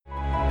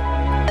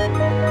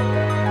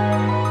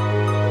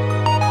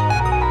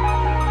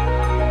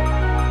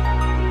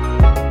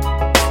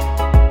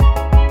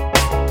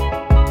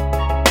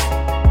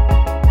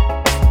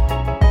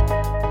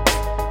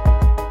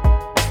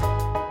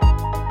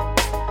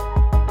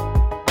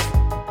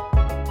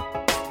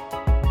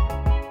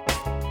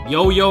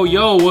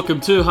Yo,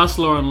 welcome to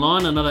Hustler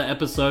Online, another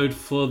episode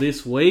for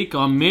this week.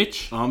 I'm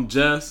Mitch. I'm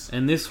Jess.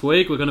 And this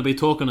week we're going to be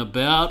talking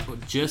about,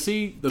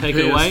 Jesse, The take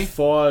it away.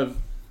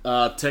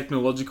 PS5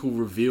 technological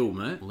reveal,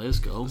 mate. Let's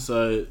go.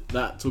 So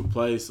that took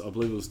place, I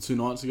believe it was 2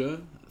 nights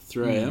ago,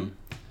 3 a.m.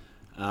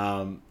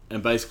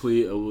 And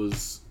basically it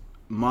was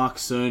Mark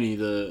Cerny,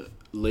 the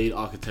lead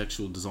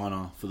architectural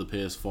designer for the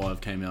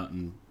PS5, came out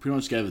and pretty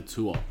much gave a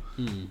tour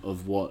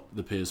of what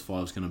the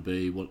PS5 is going to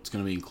be, what's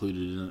going to be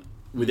included in it.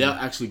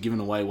 Without actually giving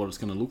away what it's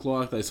going to look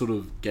like, they sort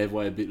of gave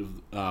away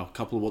a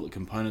couple of what the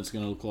components are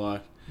going to look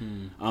like,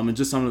 and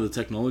just some of the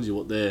technology,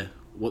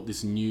 what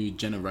this new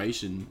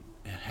generation,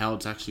 how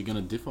it's actually going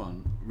to differ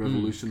and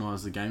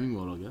revolutionise the gaming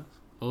world, I guess.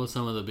 What were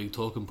some of the big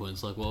talking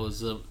points? Like, what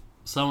was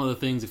some of the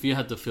things, if you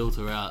had to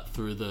filter out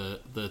through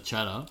the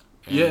chatter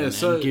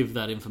and give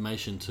that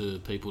information to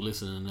people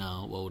listening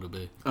now, what would it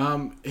be?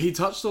 He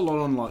touched a lot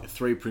on like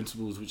 3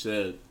 principles which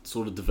they're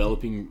sort of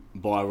developing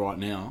by right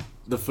now.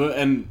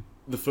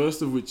 The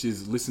first of which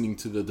is listening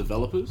to the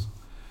developers.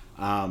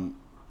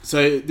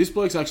 So this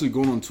bloke's actually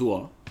gone on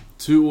tour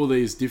to all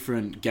these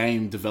different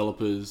game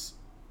developers,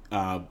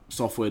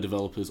 software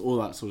developers, all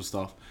that sort of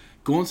stuff.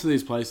 Gone to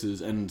these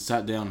places and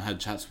sat down and had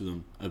chats with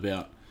them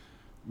about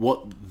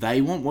what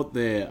they want, what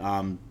their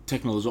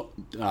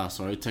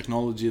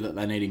technology that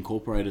they need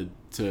incorporated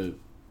to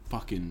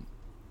fucking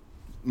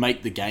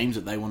make the games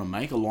that they want to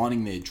make,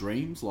 aligning their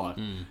dreams, like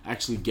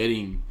actually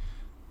getting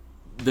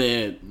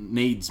their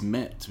needs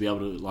met to be able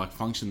to like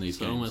function these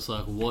games. Almost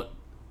like, what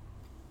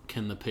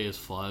can the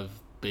PS5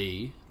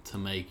 be to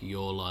make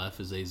your life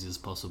as easy as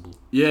possible?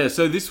 Yeah,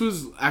 so this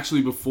was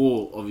actually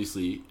before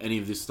obviously any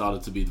of this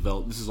started to be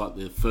developed. This is like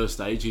the first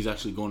stage. He's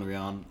actually gone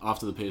around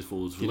after the PS4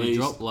 was released. Did he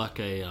drop like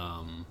a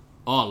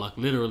like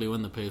literally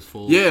when the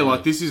PS4 yeah,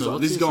 like this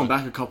is going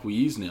back a couple of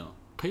years now.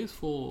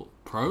 PS4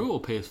 Pro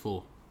or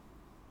PS4?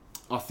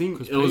 I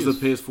think it was the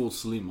PS4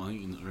 Slim, I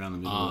think, around the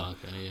middle.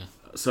 Okay, yeah.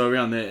 So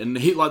around there, and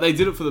they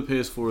did it for the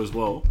PS4 as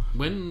well.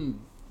 When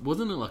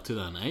wasn't it like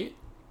 2008?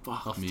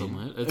 Fuck me.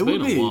 It's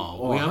been a while.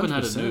 Oh, we haven't 100%.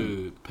 had a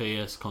new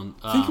PS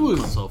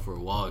console for a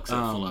while,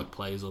 except for like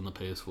plays on the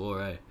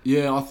PS4.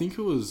 Yeah, I think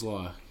it was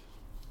like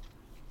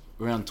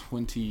around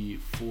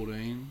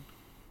 2014,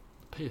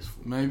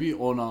 PS4 maybe,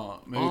 or no,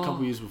 maybe a couple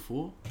of years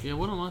before. Yeah,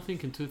 what am I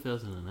thinking?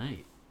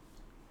 2008.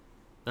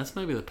 That's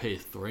maybe the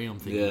PS3 I'm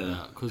thinking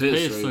about. Because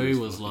PS3 PS3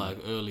 was like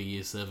early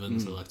year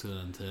 7, so like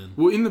 2010.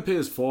 Well, in the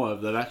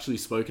PS5, they've actually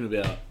spoken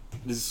about,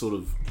 this is sort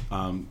of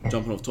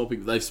jumping off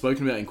topic, but they've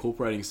spoken about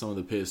incorporating some of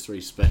the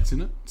PS3 specs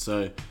in it.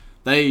 So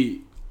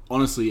he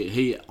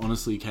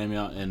honestly came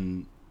out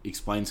and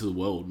explained to the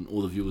world and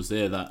all the viewers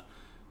there that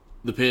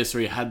the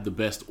PS3 had the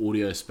best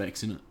audio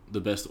specs in it, the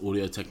best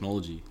audio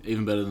technology,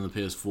 even better than the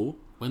PS4.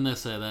 When they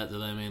say that, do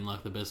they mean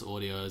like the best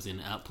audio as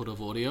in output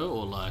of audio,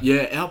 or like...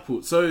 Yeah,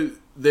 output. So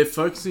they're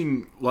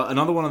focusing... Like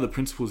another one of the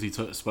principles he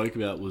spoke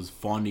about was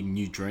finding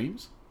new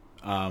dreams.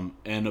 And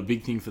a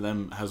big thing for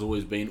them has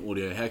always been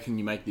audio. How can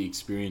you make the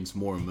experience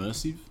more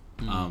immersive?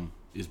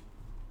 Is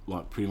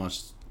like pretty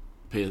much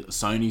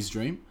Sony's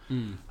dream.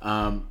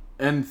 And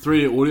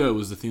 3D audio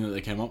was the thing that they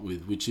came up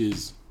with, which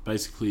is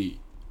basically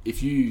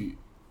if you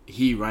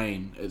hear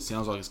rain, it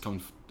sounds like it's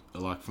coming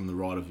like from the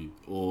right of you,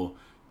 or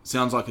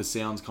sounds like a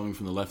sound's coming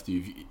from the left of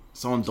you. If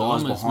someone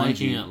dies behind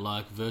you, making it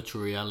like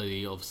virtual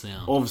reality of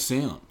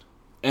sound.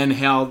 And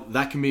how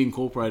that can be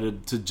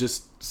incorporated to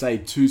just say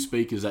 2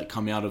 speakers that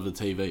come out of the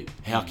TV.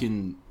 How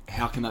can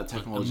that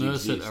technology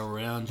immerse exist? It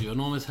around you and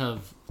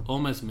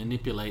almost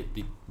manipulate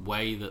the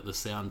way that the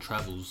sound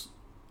travels.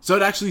 So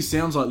it actually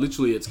sounds like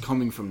literally it's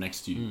coming from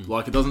next to you.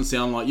 Like it doesn't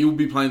sound like you'll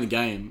be playing the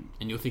game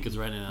and you'll think it's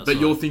raining outside. But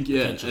you'll think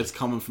it's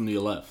coming from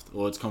your left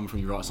or it's coming from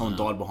your right. Someone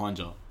died behind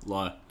you.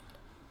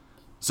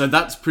 So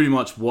that's pretty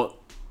much what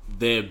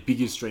their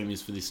biggest dream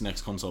is for this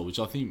next console, which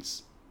I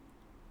think's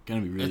going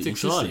to be really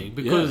interesting. It's exciting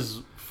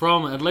because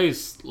from at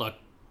least like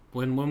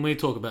when we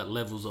talk about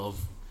levels of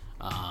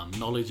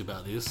knowledge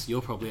about this,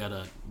 you're probably at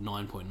a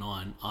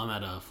 9.9. I'm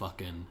at a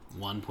fucking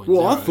 1.0.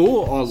 Well, I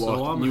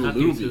thought I'm knew a happy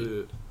little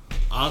to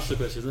ask the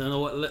questions.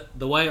 And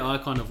the way I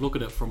kind of look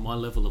at it from my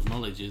level of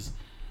knowledge is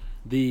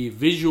the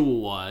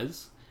visual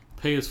wise,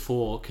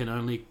 PS4 can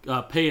only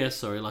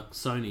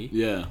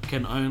Sony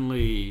can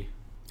only.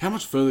 How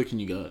much further can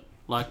you go?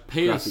 Like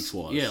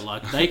graphics-wise. Yeah,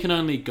 like they can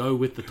only go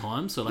with the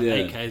time. So like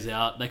 8K's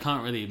out, they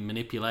can't really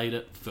manipulate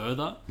it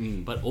further.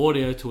 But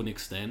audio to an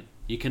extent,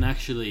 you can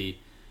actually,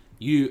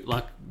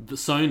 like the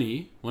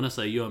Sony. When I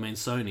say you, I mean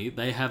Sony.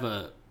 They have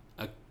a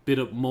bit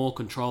of more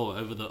control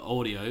over the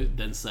audio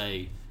than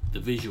say the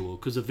visual,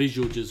 because the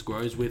visual just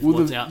grows with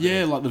what's out there.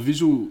 Yeah, like the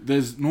visual.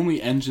 There's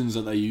normally engines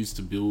that they use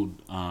to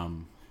build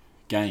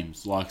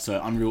games, like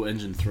so Unreal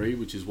Engine 3,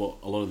 which is what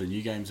a lot of the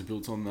new games are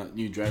built on. That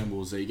new Dragon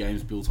Ball Z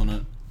game's built on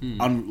it.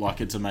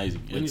 Like it's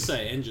amazing. When you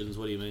say engines,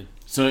 what do you mean?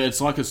 So it's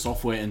like a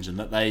software engine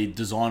that they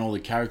design all the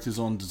characters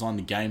on, design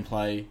the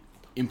gameplay,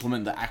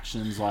 implement the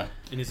actions. Like,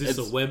 and is this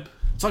a web?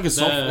 It's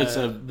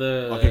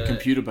like a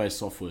computer-based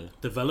software.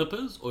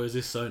 Developers, or is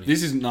this Sony?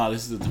 This is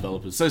the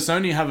developers. So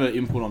Sony have an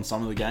input on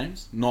some of the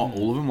games, not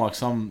all of them. Like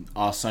some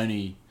are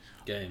Sony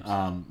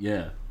games.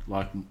 Yeah,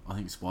 like I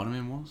think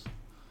Spider-Man was.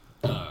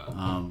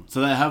 Oh.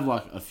 So they have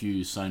like a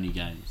few Sony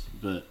games,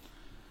 but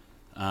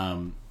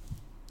and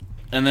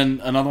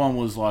then another one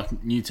was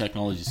like new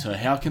technology. So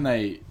how can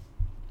they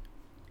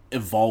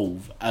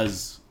evolve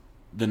as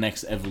the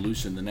next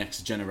evolution, the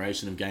next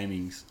generation of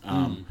gamings,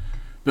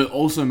 but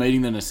also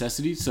meeting the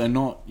necessities? So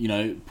not, you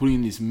know,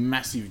 putting this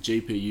massive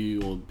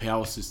GPU or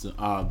power system,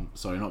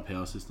 not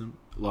power system,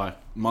 like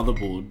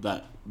motherboard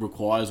that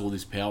requires all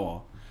this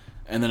power,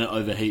 and then it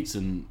overheats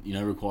and, you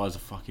know, requires a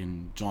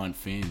fucking giant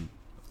fan,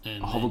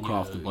 And a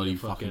hovercraft to your bloody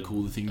fucking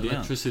cool the thing down.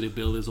 Electricity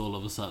bill is all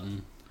of a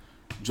sudden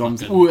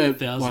John's, fucking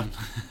like,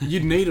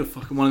 you'd need a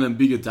fucking one of them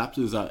big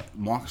adapters that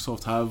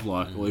Microsoft have,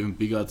 like, or even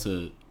bigger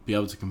to be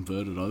able to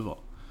convert it over.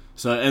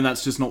 So, and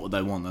that's just not what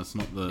they want. That's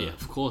not the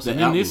of course. the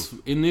And outlook.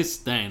 in this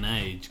day and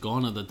age,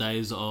 gone are the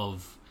days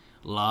of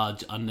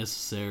large,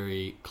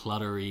 unnecessary,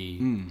 cluttery.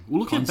 Well,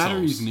 look at consoles.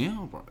 batteries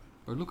now, bro.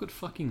 Or look at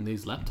fucking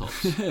these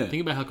laptops. Yeah.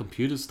 Think about how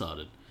computers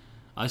started.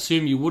 I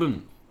assume you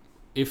wouldn't,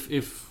 if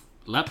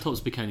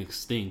laptops became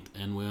extinct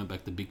and we went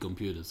back to big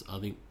computers, I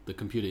think the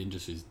computer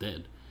industry is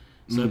dead.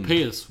 So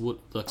PS would,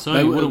 like,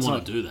 Sony wouldn't it's want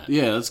like- to do that.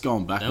 Yeah, that's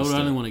going back. They would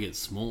only want to get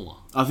smaller.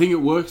 I think it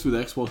works with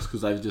Xbox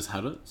because they've just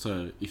had it.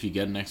 So if you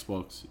get an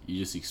Xbox, you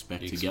just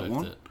expect to get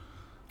one. It.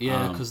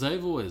 Yeah, because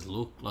they've always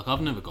looked like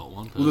I've never got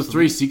one. Well, the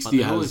personally, 360 but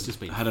they've always has just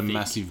been had a thick.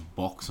 massive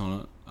box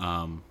on it.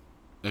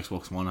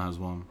 Xbox One has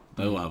one.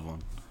 They all have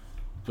one.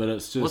 But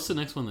it's just What's the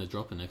next one they're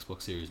dropping?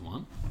 Xbox Series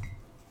One,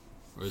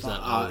 or is that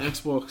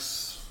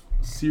Xbox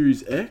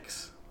Series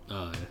X?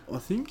 Oh, yeah. I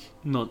think.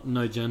 Not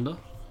no gender.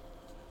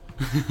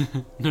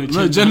 no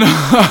No gender. gender.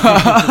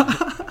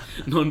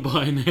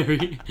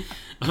 Non-binary.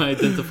 I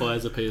identify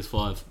as a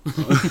PS5.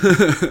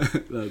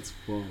 That's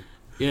fine.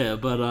 Yeah,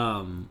 but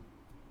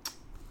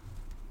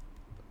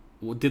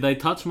did they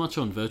touch much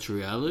on virtual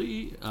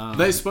reality?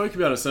 They spoke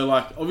about it. So,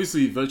 like,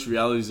 obviously, virtual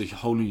reality is a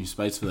whole new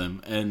space for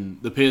them,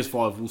 and the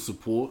PS5 will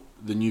support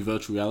the new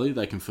virtual reality.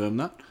 They confirmed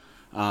that.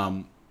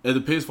 And the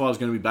PS5 is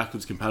going to be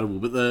backwards compatible,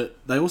 but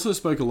they also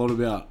spoke a lot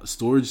about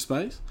storage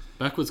space.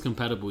 Backwards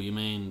compatible? You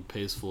mean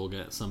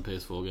PS4? Some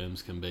PS4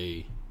 games can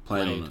be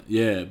Played on it,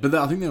 yeah. But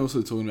I think they're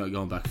also talking about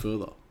going back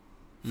further.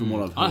 From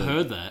what I've heard, I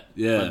heard that.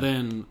 Yeah. but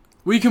then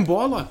well, you can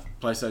buy like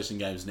PlayStation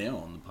games now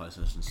on the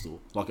PlayStation Store,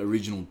 like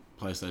original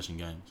PlayStation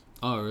games.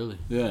 oh really?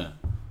 Yeah,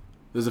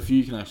 there's a few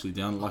you can actually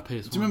download. Like, do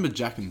PS1. you remember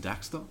Jack and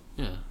Daxter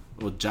Yeah.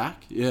 or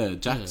Jack? Yeah,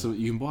 Jack. Yeah. So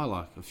you can buy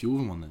like a few of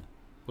them on there.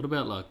 What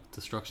about like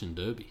Destruction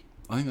Derby?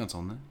 I think that's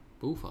on there.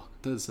 Bullfuck.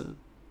 That's it.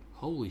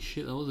 Holy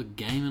shit, that was a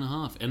game and a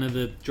half. And are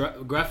the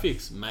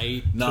graphics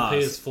made Nah. to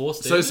PS4 So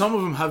standards? some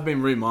of them have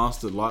been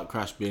remastered, like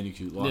Crash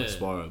Bandicoot, like Yeah.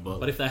 Spyro,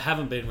 But if they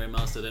haven't been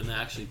remastered and they're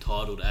actually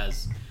titled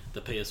as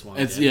the PS1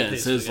 It's- game, yeah, the it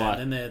PS2 says, game, like-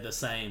 then they're the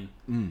same.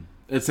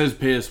 it says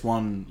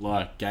PS1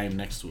 like game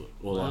next to it,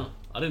 or like Wow.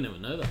 I didn't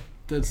even know that.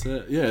 that's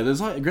it. Yeah,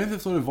 there's like Grand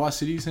Theft Auto Vice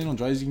City, San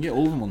Andreas. You can get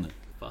all of them on there.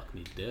 Fuck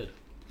me dead.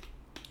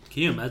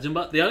 Can you imagine?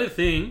 But the only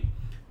thing,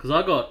 because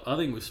I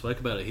think we spoke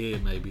about it here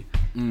maybe.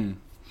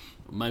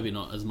 Maybe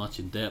not as much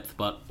in depth,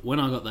 but when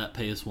I got that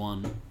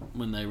PS1,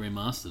 when they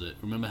remastered it,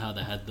 remember how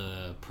they had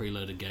the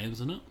preloaded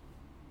games in it?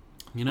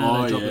 You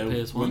know, they dropped the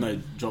PS1. when they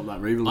dropped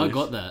that re-release. I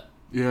got that.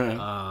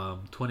 Yeah.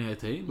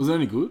 2018. Was it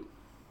any good?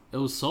 It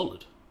was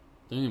solid.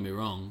 Don't get me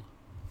wrong,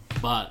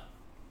 but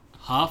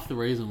half the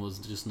reason was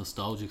just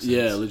nostalgic. Sense.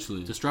 Yeah,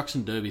 literally.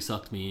 Destruction Derby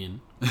sucked me in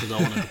because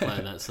I wanted to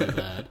play that so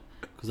bad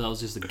because that was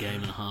just a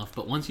game and a half.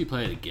 But once you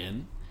play it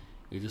again,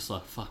 you're just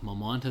like, fuck. My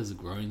mind has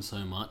grown so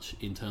much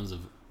in terms of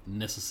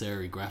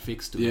necessary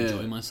graphics to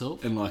enjoy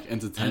myself and like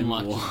and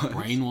entertainment like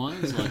brain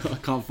wise. Like I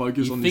can't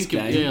focus you on this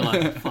think, game. yeah,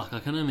 like fuck. I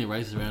can only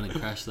race around and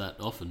crash that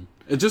often.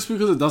 It just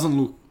because it doesn't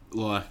look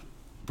like,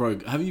 bro.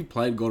 Have you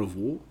played God of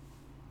War,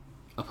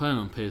 I play it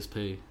on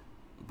PSP.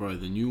 bro?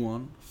 The new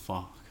one,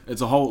 fuck.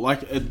 It's a whole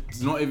like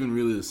it's not even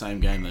really the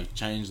same game. They've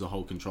changed the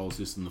whole control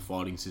system, the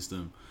fighting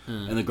system,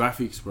 and the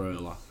graphics, bro, are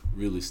like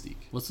realistic.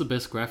 What's the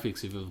best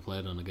graphics you've ever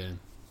played on a game?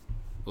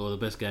 Or the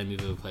best game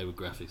you've ever played with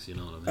graphics, you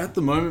know what I mean? At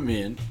the moment,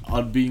 man,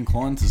 I'd be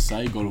inclined to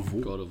say God of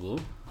War. God of War.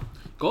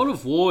 God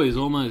of War is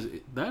almost...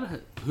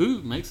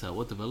 Who makes that?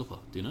 What developer?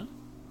 Do you know?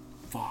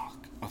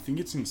 Fuck. I think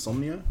it's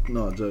Insomnia.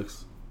 No,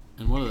 jokes.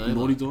 And what are they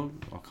Naughty like? Dog?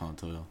 I can't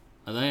tell you.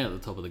 Are they at the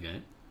top of the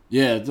game?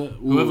 Yeah.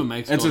 Whoever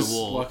makes it's God of a,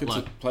 War, like it's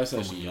like, a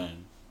PlayStation from-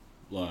 game,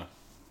 like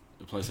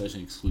a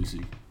PlayStation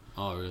exclusive.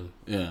 Oh, really?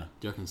 Yeah.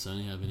 Do you reckon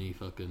Sony have any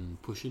fucking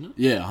push in it?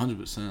 Yeah,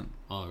 100%.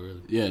 Oh, really?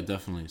 Yeah,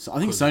 definitely. So I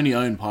think Could- Sony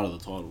own part of the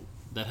title.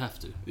 They'd have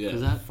to. Yeah, Because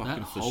that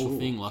fucking for whole sure.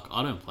 thing, like,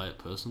 I don't play it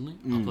personally.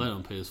 I played it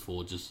on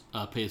PS4, just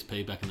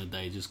PSP back in the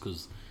day, just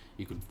because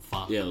you could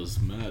fuck. Yeah, it was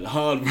mad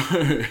hard,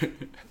 bro.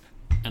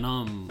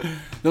 And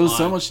There was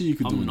so much shit you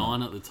could do. I'm in that.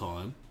 9 at the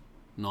time.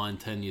 9,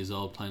 10 years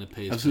old playing a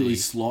PSP. Absolutely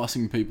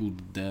slicing people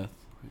to death.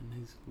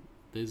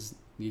 And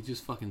you're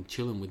just fucking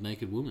chilling with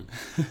naked women.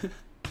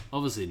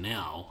 Obviously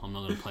now I'm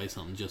not going to play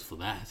something just for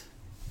that,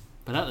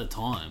 but at the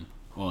time,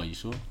 Oh, are you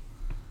sure?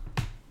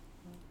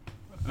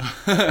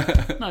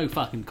 no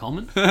fucking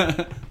comment.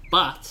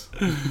 But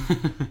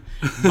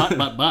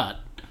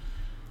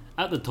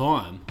at the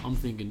time, I'm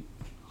thinking,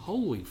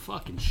 Holy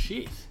fucking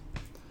shit.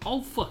 I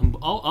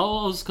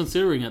was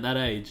considering at that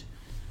age,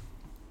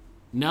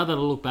 now that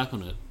I look back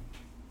on it,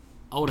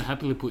 I would have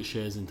happily put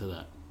shares into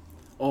that.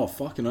 Oh,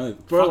 fucking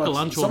oath. Bro, Fuck a like,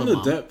 lunch some of order, the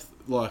Mum. depth,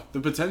 like, the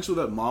potential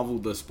that Marvel,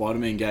 the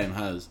Spider-Man game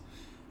has,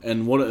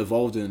 and what it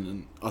evolved in,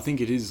 and I think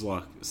it is,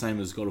 like, same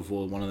as God of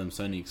War, one of them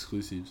Sony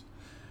exclusives.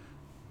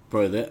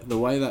 Bro, the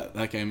way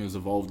that game has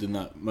evolved in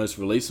that most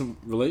release,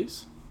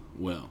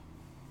 well,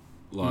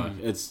 like,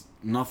 it's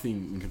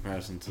nothing in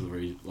comparison to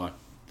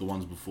the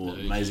ones before.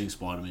 The Amazing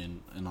Spider-Man,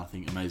 and I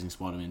think Amazing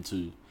Spider-Man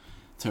 2,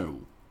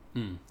 terrible.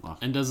 Like,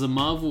 And does the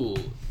Marvel...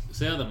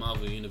 See how the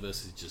Marvel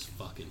universe is just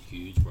fucking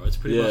huge, bro? It's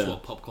pretty much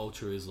what pop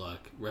culture is,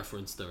 like,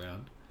 referenced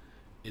around.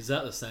 Is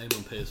that the same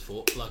on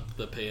PS4? Like,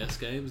 the PS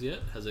games yet?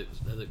 Has it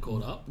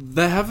caught up?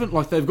 they haven't,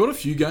 like, they've got a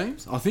few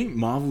games. I think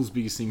Marvel's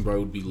biggest thing, bro,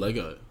 would be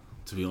Lego,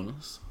 to be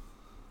honest.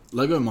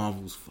 Lego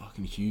Marvel's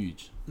fucking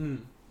huge.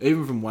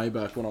 Even from way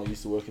back when I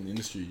used to work in the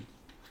industry.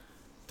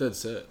 Dead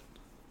set.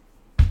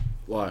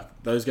 Like,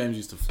 those games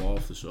used to fly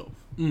off the shelf.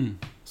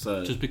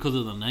 So Just because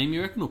of the name,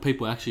 you reckon? Or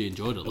people actually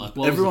enjoyed it? Like,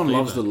 what everyone was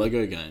loves the feedback?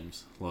 Lego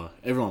games. Like,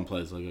 everyone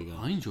plays Lego games.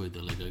 I enjoyed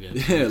the Lego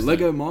games. Yeah,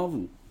 Lego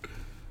Marvel.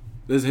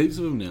 There's heaps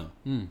of them now.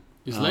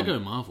 It's Lego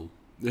Marvel.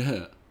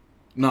 Yeah.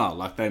 No,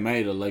 like, they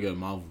made a Lego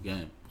Marvel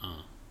game.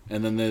 Oh.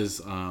 And then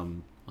there's I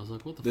was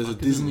like, what the There's fuck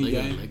a Disney is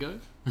game. Lego?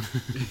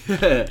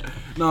 yeah.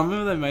 No, I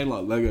remember they made,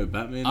 like, Lego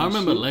Batman. I and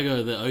remember shit.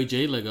 Lego, the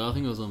OG Lego. I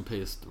think it was on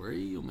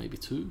PS3 or maybe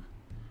 2.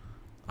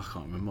 I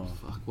can't remember.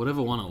 Fuck,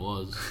 whatever one it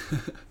was.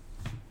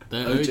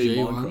 The OG OG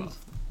Minecraft. ones.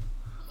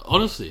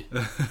 Honestly,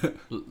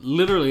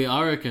 literally,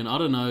 I reckon. I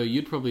don't know.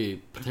 You'd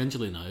probably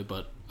potentially know,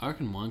 but I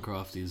reckon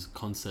Minecraft is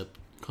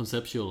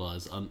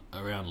conceptualized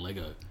around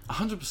Lego.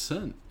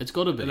 100%. It's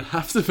got to be It'd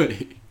have to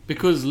be.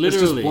 because just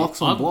literally,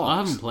 blocks on I blocks.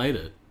 haven't played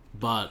it,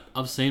 but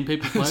I've seen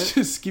people play It's it.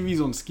 just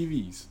skivvies on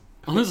skivvies.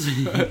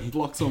 Honestly,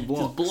 Blocks on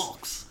blocks. just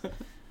blocks.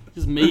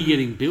 Just me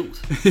getting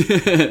built.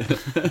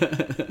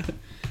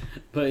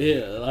 But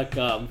yeah, like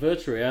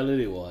virtual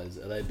reality wise,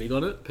 are they big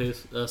on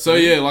it? So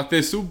yeah, like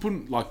they're still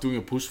doing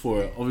a push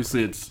for it.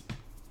 Obviously, it's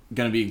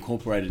going to be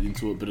incorporated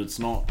into it, but it's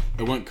not.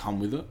 It won't come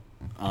with it.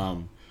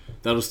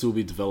 That'll still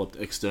be developed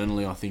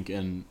externally, I think.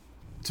 And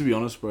to be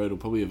honest, bro, it'll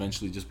probably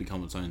eventually just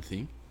become its own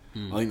thing.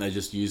 I think they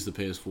just use the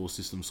PS4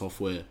 system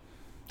software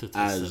to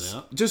test it as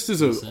out. just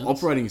as an sense.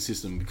 operating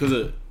system because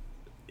it.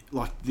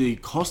 Like, the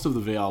cost of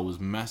the VR was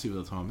massive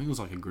at the time. I think it was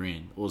like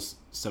 $1,000 or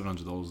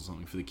 $700 or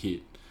something for the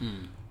kit.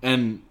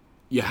 And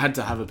you had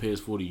to have a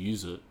PS4 to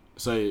use it.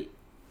 So, you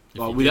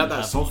like, without didn't that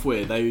have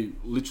software, they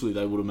would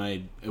have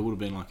made... It would have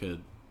been like a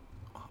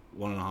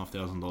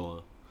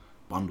 $1,500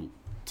 bundle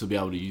to be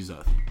able to use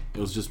that thing. It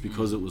was just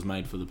because it was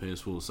made for the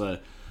PS4. So,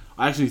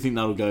 I actually think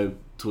that'll go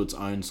to its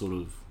own sort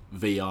of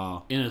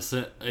VR. In a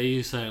set, are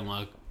you saying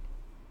like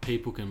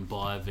people can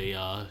buy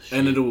VR shit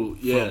And it'll... from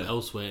Yeah.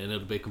 elsewhere and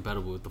it'll be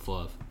compatible with the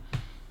 5?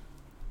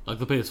 Like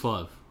the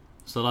PS5.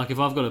 So like if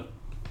I've got a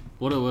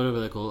whatever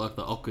they call it, like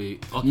the Oculus.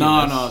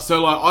 No.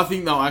 So, like, I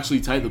think they'll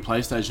actually take the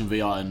PlayStation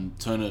VR and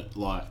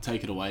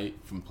take it away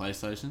from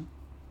PlayStation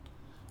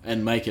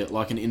and make it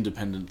like an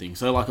independent thing.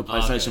 So, like a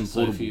PlayStation so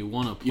portable. if you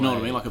want to play, You know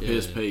what I mean? Like a yeah,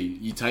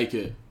 PSP. You take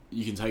it.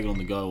 You can take it on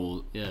the go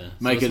or Yeah.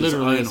 make So it it's its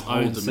literally own whole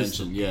dimension.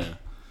 system. Yeah,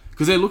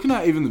 because they're looking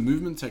at even the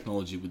movement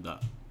technology with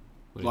that.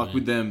 What do you Like mean?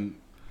 with them,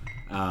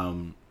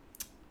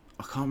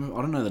 I can't remember.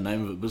 I don't know the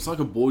name of it, but it's like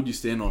a board you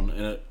stand on,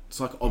 and it's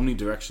like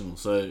omnidirectional.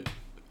 So,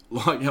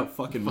 like how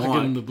fucking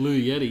Fucking the Mike,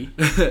 Blue Yeti.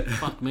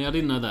 Fuck me, I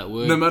didn't know that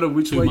word. no matter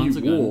which 2 way months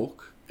you ago.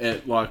 walk,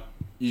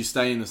 you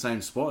stay in the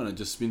same spot and it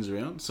just spins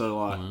around. So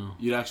like Wow.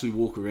 you'd actually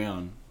walk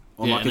around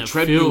on Yeah, like and a it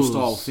treadmill feels-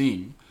 style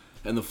thing,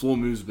 and the floor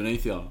moves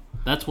beneath you.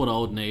 That's what I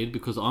would need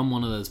because I'm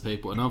one of those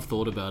people, and I've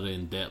thought about it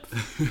in depth.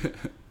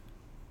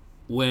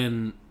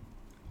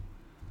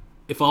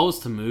 If I was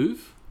to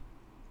move,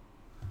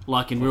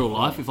 like in real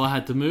life, if I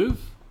had to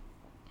move,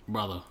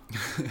 brother,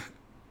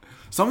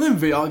 Some of them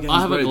VR games, I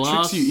have bro, a it tricks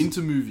glass- you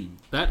into moving.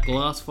 that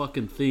glass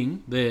fucking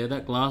thing there,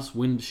 that glass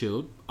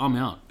windshield, I'm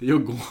out. You're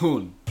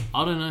gone.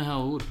 I don't know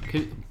how it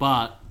would,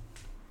 but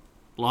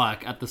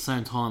like at the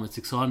same time, it's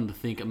exciting to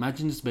think.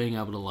 Imagine just being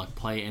able to like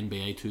play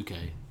NBA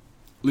 2K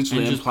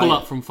Literally, and just play pull it.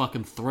 up from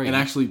fucking 3 And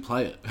actually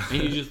play it.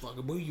 and you just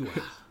fucking where you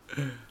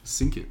at?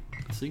 Sink it.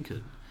 Sink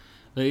it.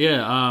 But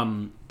yeah,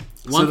 one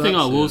thing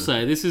I that's- will yeah.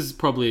 say, this is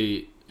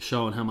probably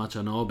showing how much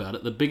I know about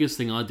it. The biggest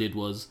thing I did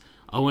was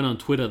I went on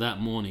Twitter that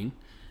morning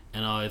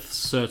and I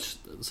searched.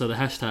 So the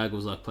hashtag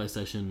was like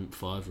PlayStation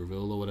 5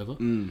 reveal or whatever,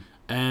 and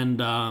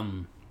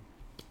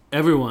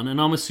everyone, and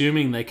I'm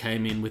assuming they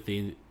came in with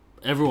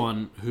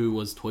everyone who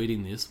was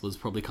tweeting this was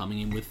probably coming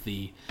in with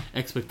the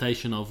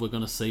expectation of we're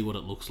going to see what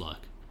it looks like.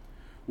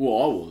 Well,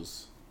 I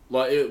was.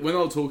 Like, when I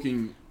was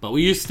talking... But were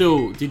you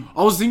still did?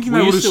 I was thinking Were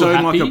they you would have still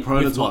shown, like, happy a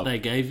prototype. with what they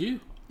gave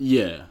you?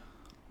 Yeah.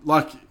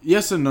 Like,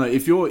 yes and no.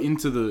 If you're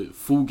into the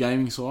full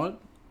gaming side,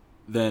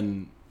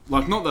 then...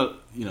 Like, not that,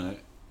 you know...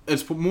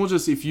 It's more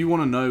just if you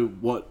want to know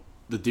what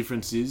the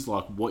difference is,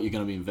 like, what you're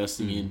going to be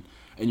investing in,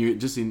 and you're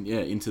just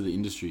into the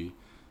industry,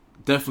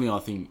 definitely, I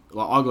think...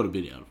 Like, I got a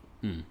bit out of it.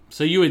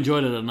 So you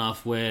enjoyed it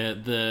enough where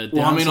the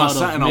Well, I mean, I downside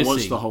sat of and I missing-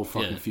 watched the whole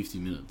fucking yeah. 50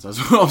 minutes. That's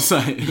what I'm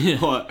saying. Yeah.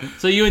 Like,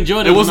 So you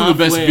enjoyed it. it wasn't the enough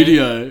best where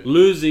video.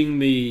 Losing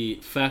the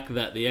fact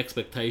that the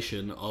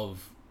expectation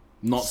of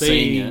not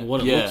seeing seeing it.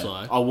 what it yeah, looks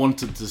like. I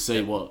wanted to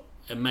see what.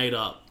 it made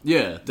up.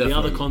 Yeah, definitely. The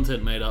other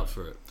content made up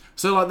for it.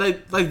 So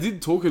like they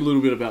did talk a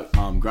little bit about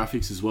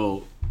graphics as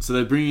well. So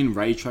they bring in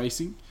ray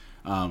tracing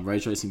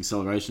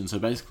acceleration. So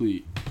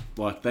basically,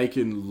 like they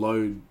can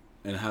load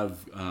and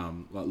have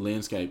like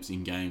landscapes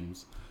in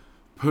games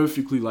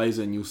perfectly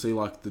laser, and you'll see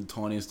like the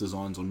tiniest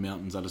designs on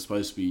mountains that are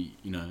supposed to be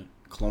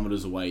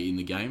kilometers away in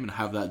the game, and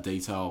have that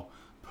detail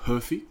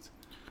perfect.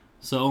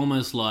 So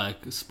almost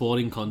like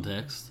sporting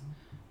context,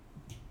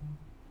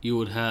 you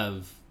would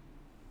have,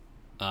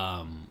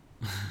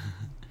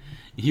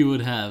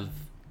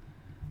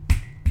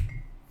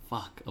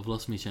 Fuck, I've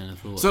lost my chain of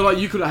thought. So like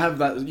you could have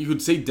that, you could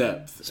see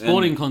depth.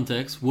 Sporting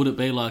context, would it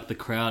be like the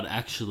crowd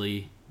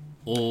actually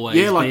always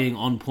being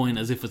on point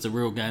as if it's a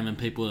real game and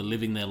people are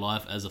living their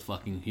life as a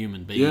fucking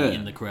human being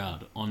in the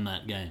crowd on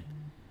that game?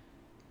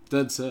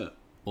 That's it.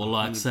 Or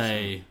like, 100%.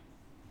 Say,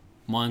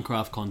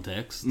 Minecraft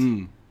context,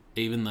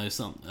 even though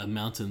a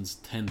mountain's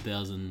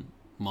 10,000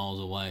 miles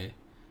away,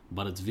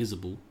 but it's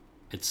visible,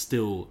 it's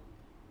still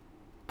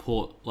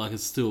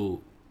it's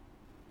still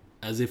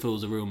as if it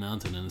was a real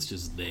mountain and it's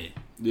just there.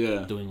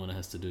 Yeah. Doing what it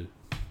has to do.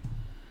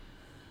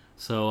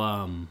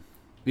 So,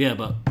 yeah,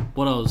 but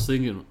what I was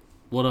thinking,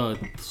 what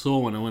I saw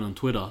when I went on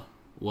Twitter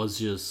was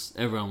just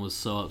everyone was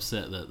so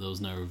upset that there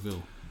was no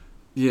reveal.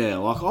 Yeah,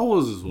 like I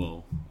was as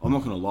well. I'm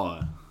not going to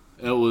lie.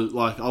 It was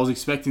like I was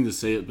expecting to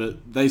see it,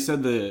 but they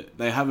said that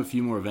they have a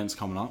few more events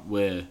coming up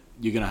where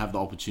you're going to have the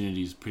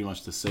opportunities pretty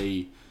much to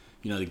see,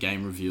 the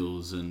game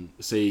reveals and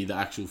see the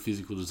actual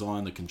physical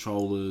design, the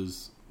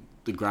controllers,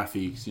 the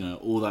graphics,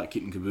 all that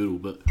kit and caboodle.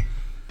 But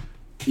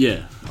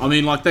yeah, I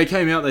mean, like they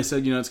came out, they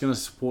said, it's going to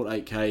support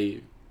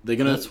 8K. They're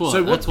going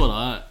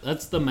to.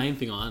 That's the main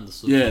thing I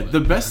understood. Yeah, the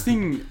best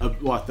thing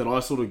like that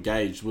I sort of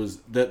gauged was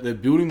that they're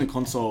building the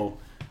console.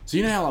 So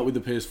you know how like with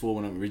the PS4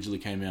 when it originally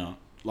came out,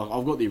 like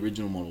I've got the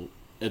original model.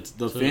 It's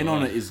the fan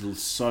on it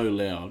is so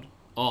loud.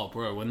 Oh,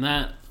 bro, when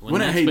that's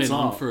it heats been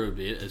on up for a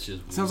bit, it's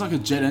just... It sounds like a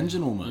jet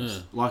engine almost.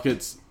 Yeah. Like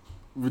it's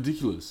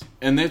ridiculous.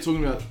 And they're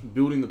talking about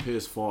building the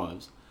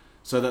PS5s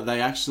so that they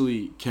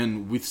actually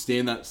can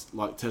withstand that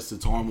like test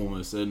of time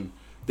almost. And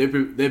they're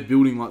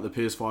building like the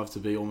PS5 to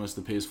be almost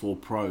the PS4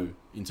 Pro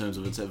in terms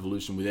of its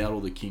evolution, without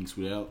all the kinks,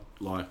 without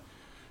like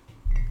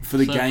for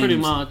the games. Pretty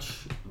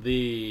much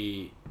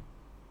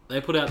they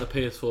put out the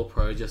PS4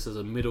 Pro just as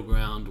a middle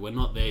ground. We're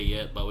not there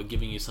yet, but we're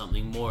giving you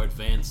something more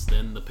advanced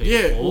than the PS4.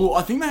 Yeah, well,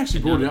 I think they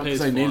actually brought it up because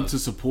they PS5. needed to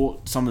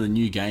support some of the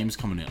new games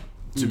coming out,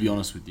 to be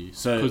honest with you.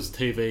 So because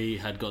TV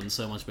had gotten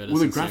so much better.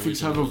 Well, the since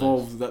graphics have original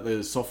evolved that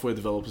the software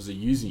developers are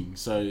using.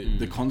 So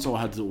the console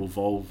had to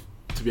evolve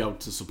to be able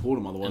to support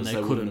them. Otherwise, and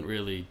they couldn't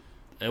really...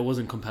 It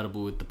wasn't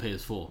compatible with the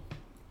PS4.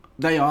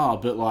 They are,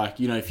 but like,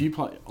 if you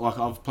play... Like,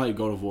 I've played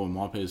God of War on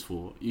my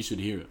PS4. You should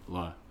hear it.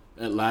 Like,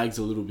 it lags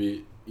a little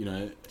bit.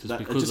 It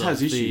just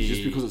has issues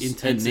just because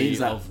it needs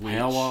that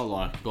power,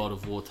 like God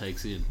of War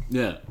takes in.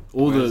 Yeah,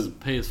 Whereas the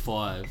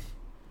PS5.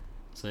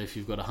 So if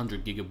you've got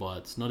 100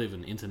 gigabytes, not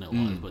even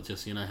internet-wise, but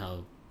just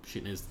how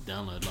shit needs to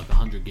download, like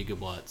 100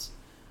 gigabytes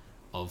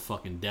of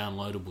fucking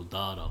downloadable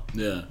data.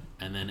 Yeah,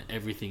 and then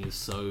everything is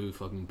so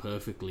fucking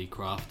perfectly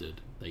crafted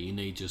that you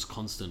need just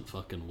constant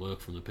fucking work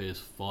from the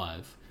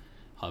PS5.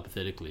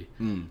 Hypothetically,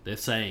 they're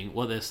saying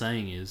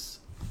is.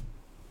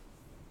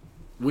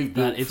 We've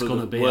built it's for going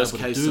the to be worst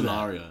able case to do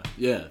scenario. that.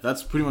 Yeah,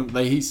 that's pretty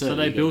much... He said so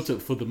they built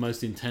it for the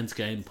most intense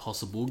game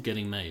possible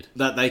getting made.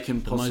 That they can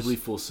possibly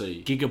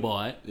foresee.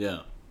 Gigabyte.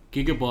 Yeah.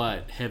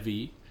 Gigabyte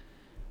heavy,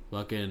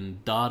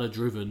 fucking data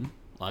driven,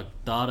 like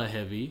data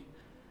heavy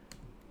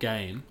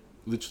game.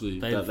 Literally,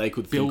 that they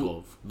could think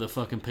of. The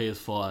fucking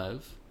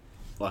PS5.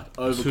 Like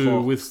overclock.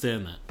 To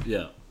withstand that.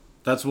 Yeah.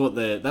 That's what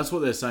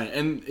they're saying.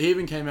 And he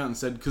even came out and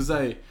said, because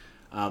they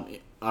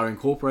are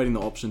incorporating the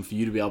option for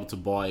you to be able to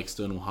buy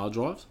external hard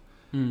drives.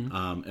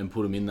 And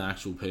put them in the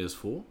actual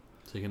PS4. So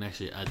you can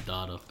actually add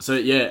data. So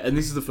yeah, and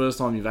this is the first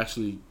time you've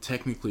actually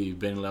technically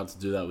been allowed to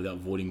do that without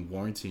voiding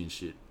warranty and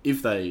shit.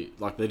 If they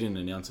didn't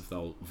announce if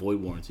they'll void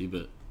warranty,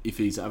 but if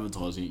he's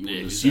advertising it, you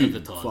would assume. If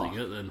he's advertising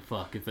it, then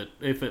fuck.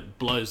 If it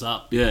blows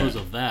up because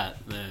of that,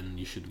 then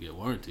you should get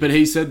warranty. But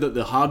he said that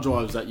the hard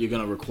drives that you're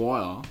going to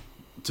require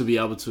to be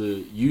able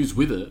to use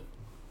with it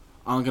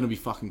aren't going to be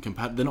fucking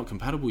compatible. They're not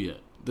compatible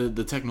yet.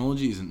 The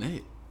technology isn't there.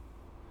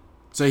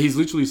 So he's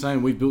literally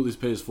saying, we built this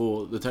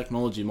PS4, the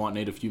technology might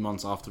need a few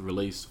months after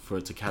release for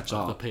it to catch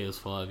up. The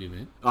PS5, you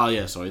mean? Oh,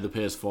 yeah, sorry, the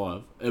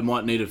PS5. It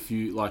might need a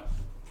few, like,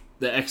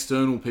 the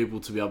external people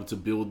to be able to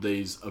build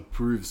these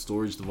approved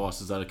storage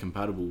devices that are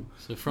compatible.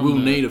 So we'll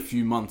need a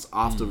few months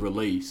after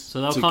release.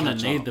 So they'll kind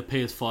of need the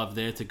PS5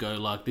 there to go,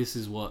 like, this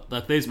is what...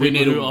 Like, these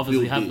people who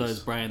obviously have those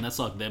brain, that's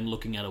like them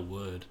looking at a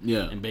word.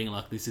 Yeah. And being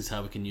like, this is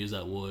how we can use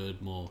that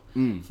word more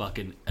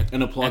fucking...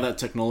 And apply that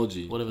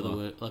technology. Whatever the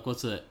word... Like,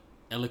 what's it?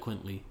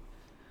 Eloquently.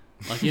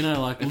 Like,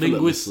 like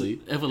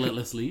effortlessly.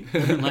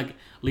 like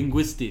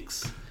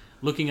linguistics.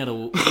 looking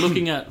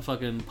at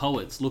fucking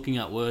poets, looking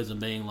at words and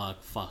being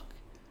like, fuck.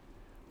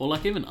 Or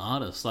like even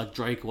artists, like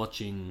Drake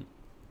watching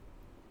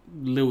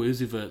Lil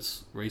Uzi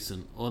Vert's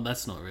recent, or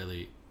that's not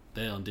really,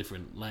 they're on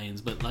different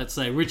lanes, but let's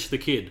say Rich the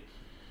Kid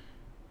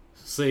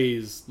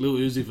sees Lil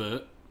Uzi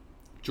Vert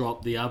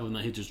drop the album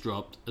that he just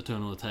dropped,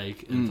 Eternal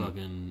Take, and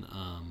fucking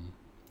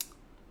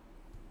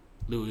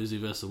Lil Uzi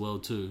vs. the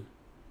World 2,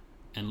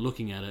 and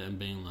looking at it and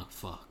being like,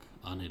 fuck,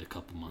 I need a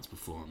couple months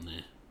before I'm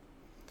there.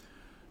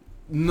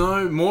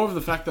 No, more of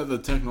the fact that the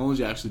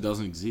technology actually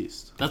doesn't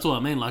exist. That's what I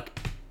mean. Like,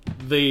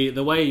 the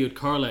way you'd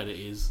correlate it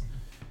is,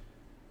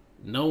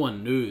 no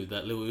one knew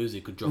that Lil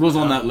Uzi could drop. It was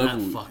on that level.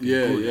 fucking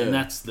Yeah, good, yeah. and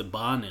that's the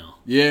bar now.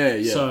 Yeah,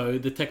 yeah. So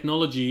the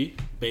technology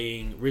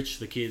being Rich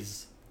the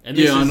Kid's, and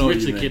this is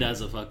Rich the Kid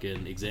as a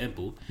fucking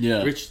example.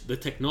 Yeah. The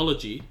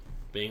technology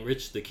being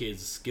Rich the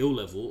Kid's skill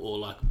level or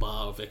like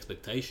bar of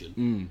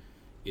expectation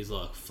is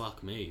like,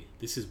 fuck me,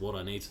 this is what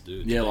I need to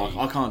do. Yeah, like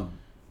I can't.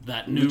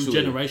 That new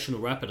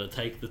generational rapper to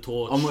take the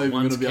torch. I'm not even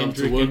going to be able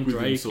to work with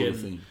him, sort of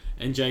thing.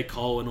 And J.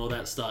 Cole and all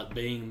that start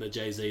being the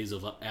Jay-Z's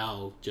of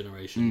our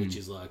generation, which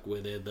is like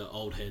where they're the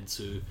old heads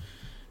who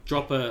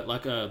drop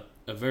a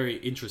very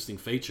interesting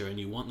feature and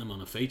you want them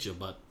on a feature,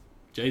 but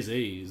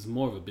Jay-Z is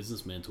more of a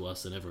businessman to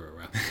us than ever a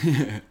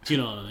rapper. Do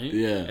you know what I mean?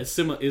 Yeah. It's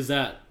similar.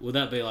 Would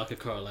that be like a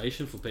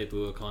correlation for people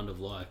who are kind of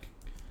like,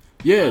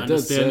 Yeah, I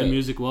understand the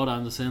music world, I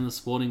understand the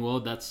sporting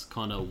world, that's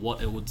kind of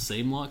what it would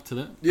seem like to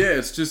them? Yeah,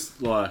 it's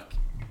just like...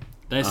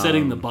 They're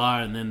setting the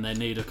bar and then they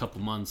need a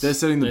couple months. They're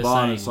setting the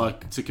bar and it's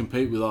like, to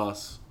compete with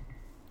us,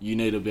 you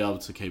need to be able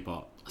to keep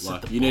up.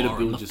 Like, you need to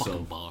build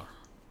yourself. Bar.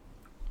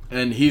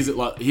 And here's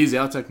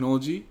our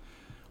technology.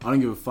 I don't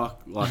give a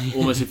fuck. Like,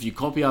 almost if you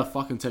copy our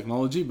fucking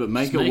technology, but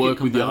make it work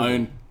with your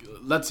own...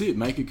 That's it.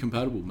 Make it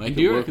compatible. Make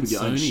it work with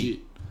your own shit.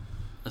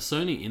 Are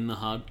Sony in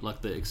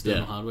the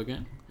external hardware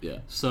game? Yeah.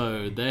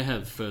 So they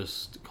have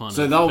first kind of...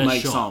 So they'll best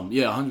make shot. some.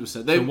 Yeah,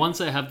 100%. So once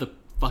they have the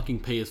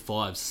fucking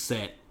PS5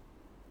 set...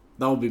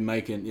 They'll be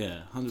making...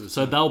 Yeah, 100%.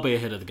 So they'll be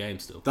ahead of the game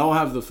still. They'll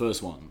have the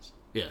first ones.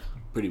 Yeah.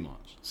 Pretty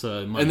much. So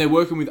and they're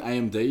working with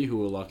AMD,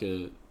 who are like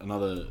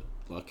another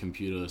like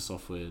computer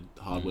software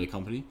hardware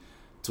company,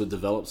 to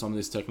develop some of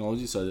this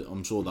technology. So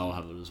I'm sure they'll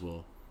have it as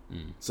well.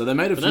 So they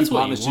made a few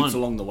partnerships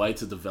along the way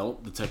to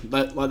develop the tech.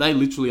 They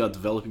literally are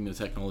developing the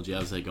technology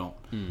as they go.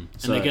 So, and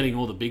they're getting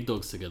all the big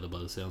dogs together by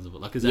the sounds of it.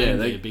 Like, is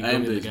AMD a big dog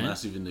in the game?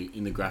 Massive in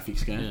the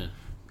graphics game. Yeah.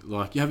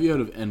 Like, have you heard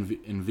of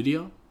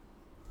Nvidia?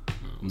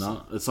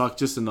 No, it's like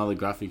just another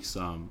graphics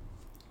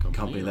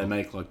company. They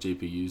make like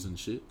GPUs and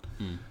shit.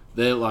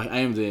 They're like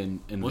AMD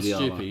and Nvidia. What's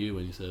GPU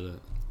when you say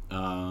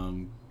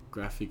that?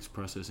 Graphics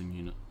processing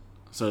unit.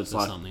 So it's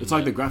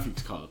like the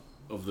graphics card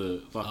of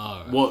the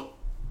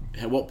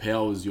what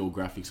powers your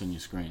graphics on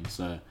your screen.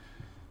 So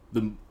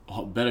the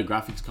better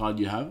graphics card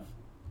you have,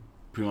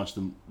 pretty much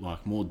the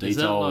more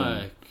detail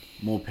and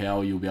more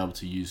power you'll be able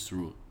to use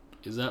through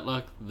it. Is that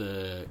like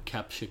the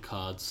capture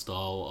card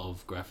style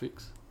of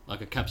graphics?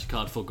 Like a capture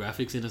card for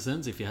graphics in a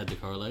sense, if you had to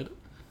correlate it?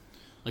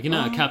 Like, you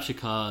know, capture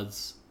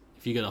cards,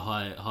 if you get a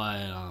high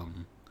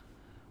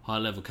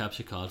level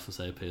capture card for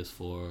say a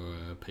PS4 or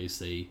a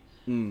PC,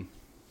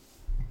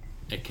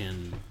 it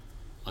can,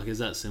 like, is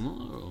that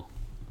similar or?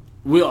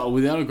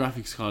 Without a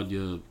graphics card,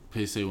 your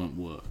PC won't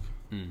work.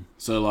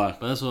 So like,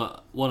 but that's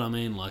what I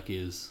mean. Like,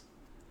 is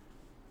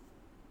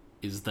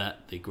that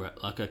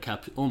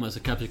almost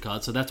a capture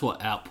card? So that's what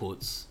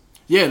outputs.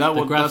 Yeah, that's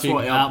what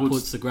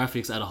outputs the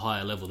graphics at a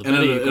higher level. And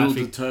it'll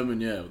determine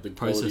the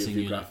quality of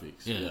your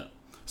graphics. Yeah.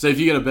 So if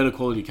you get a better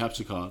quality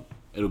capture card,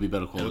 it'll be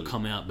better quality. It'll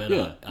come out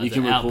better. Yeah, you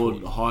can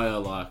record higher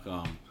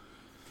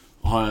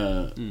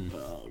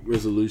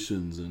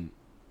resolutions and.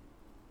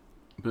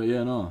 But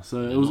yeah, no.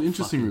 So it was an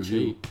interesting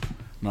review.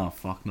 No,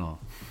 fuck no.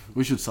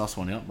 We should suss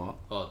one out, but.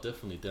 Oh,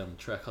 definitely down the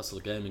track.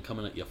 Hustler Gaming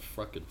coming at you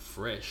fucking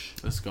fresh.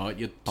 Let's go.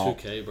 You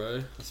 2K,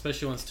 bro.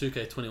 Especially once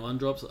 2K21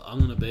 drops, I'm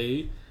gonna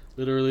be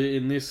literally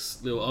in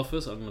this little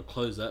office. I'm gonna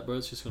close that, bro.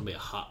 It's just gonna be a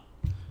hut.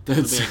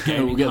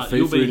 We'll get hut.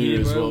 You'll be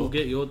here, as bro. well.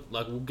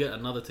 We'll get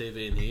another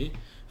TV in here,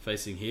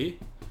 facing here.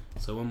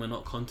 So when we're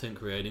not content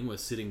creating, we're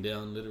sitting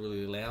down,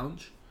 literally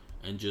lounge,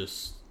 and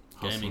just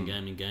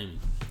gaming.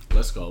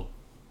 Let's go.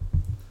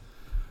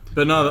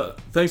 But no,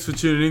 thanks for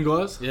tuning in,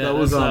 guys. Yeah, that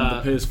was the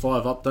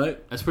PS5 update.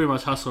 That's pretty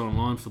much Hustler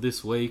Online for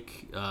this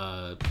week.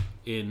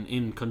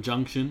 In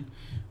conjunction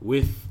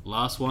with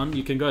last one,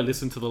 you can go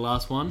listen to the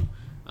last one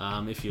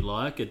if you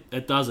like.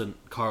 It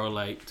doesn't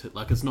correlate to,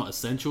 like, it's not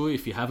essential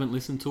if you haven't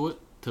listened to it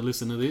to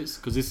listen to this,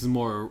 because this is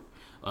more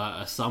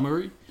a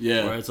summary.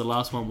 Yeah. Whereas the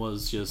last one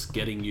was just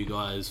getting you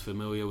guys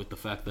familiar with the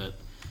fact that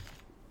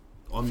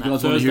on if that you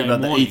guys Thursday want to hear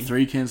about morning,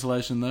 the E3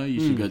 cancellation, though, you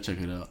should go check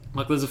it out.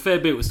 Like, there's a fair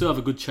bit. We still have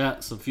a good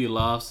chat, some few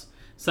laughs.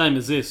 Same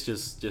as this,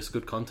 just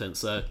good content.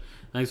 So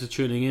thanks for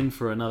tuning in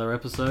for another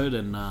episode.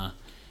 And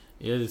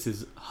this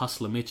is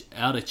Hustler Mitch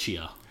out of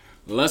cheer.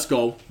 Let's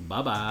go.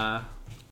 Bye bye.